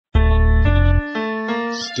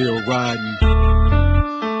Still riding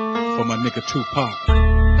for my nigga Tupac,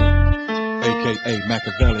 aka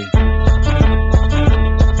Machiavelli.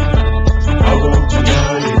 I won't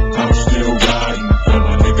deny it, I'm still riding for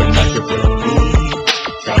my nigga Machiavelli.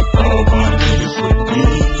 Got all my niggas with me,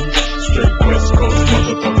 straight West Coast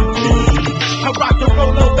motherfucking G. I rock the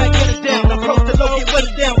roll back, get it down. I approach the low, get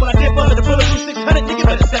weathered down. When I dip under the bulletproof 600, nigga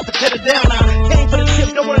better set the tether down. I came for the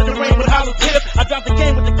tip, don't run in the rain with a hollow tip. I dropped the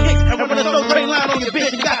game with the kicks, and run a slow train line on your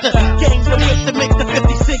bitch. And got the game, the whip to make the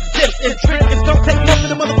 56 zips. And triggers don't take most of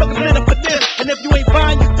the motherfucking minute for this. And if you ain't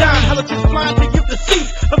buying, you down. Hella just flying to give the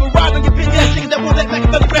seats. I'm a ride on your bitch ass niggas that won't let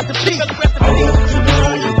Machiavelli rest in peace. I won't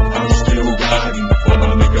deny it, I'm still riding for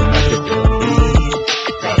my nigga Machiavelli.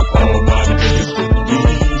 Got all my niggas with me,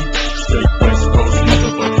 straight West Coast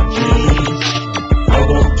motherfucking G. I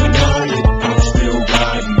won't deny it, I'm still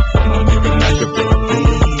riding for my nigga Machiavelli.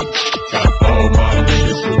 Got all my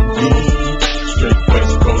niggas with me, straight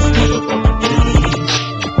West Coast motherfucking G.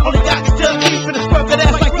 Only God can tell me for the scrub that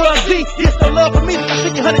ass like Plug D. There's no love for me, so I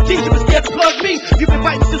think 100 G's, you been scared to plug me. You've been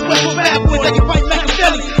fighting since West Coast bad boys, that can fight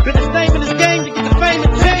Machiavelli. Been his name in this game, you get the fame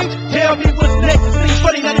and change. Tell me what's next, it seems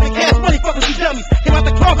funny, not even cash money, fuckers you dummies. Came out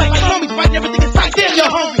the cloth like homies, fighting everything in sight, damn you're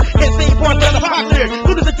hungry. Can't say you born without a pop lyric.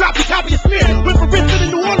 Soon as a drop, you copy your smear. Went for Richmond in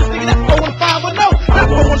New Orleans, nigga, that's 41510, not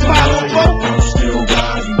 41504. I'm still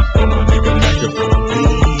riding for my nigga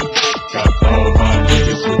Machiavelli. Got all my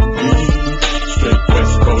niggas with me, straight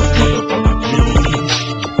West Coast motherfucking G.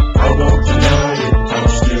 I won't deny it, I'm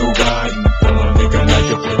still riding for my nigga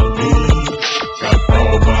Machiavelli. Got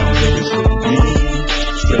all my niggas with me,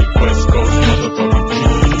 straight West Coast motherfucking G.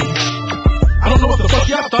 I don't know what the fuck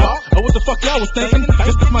y'all thought, or what the fuck y'all was thinking.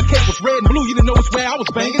 Just cause my cape was red and blue, you didn't know which way I was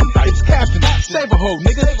banging. It's Captain, save a hoe,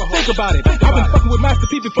 nigga. Think about it. I've been fucking with Master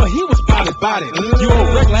P before he was bodied. You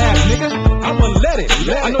old regular ass nigga, I wouldn't let it.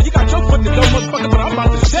 I know you got your foot in the door, motherfucker, but I'm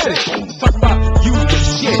about to set it. Talk about you the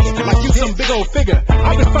shit, like you some big old figure.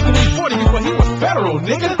 I've been fucking with 40 before he was federal,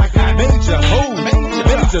 nigga. I got major hoes,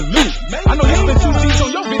 major loot. I know you spent 2 G's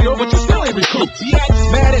on your video, but you still ain't recruit.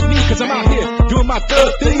 Mad at me cause I'm out here doing my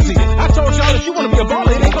thug thingsy. I told y'all if you wanna be a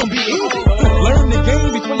baller, it ain't gonna be easy. Learn the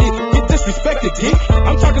game before you get disrespected, geek.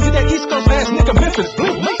 I'm talking to that East Coast ass nigga Memphis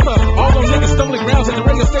Blue. All those niggas stolen grounds at the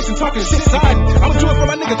radio station talking shit siding. I'ma do it for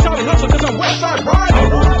my nigga Charlie Hustle cause I'm West Side riding. I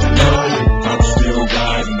won't deny it, I'm still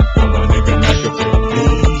riding for my nigga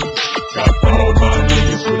Machiavelli. Got all my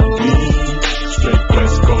niggas with me, straight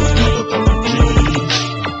West Coast motherfucking G.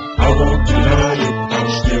 I won't deny it, I'm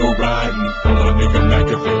still riding for my nigga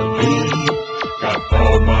Machiavelli. Got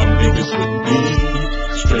all my niggas with me,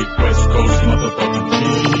 straight West Coast motherfucking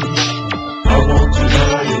G.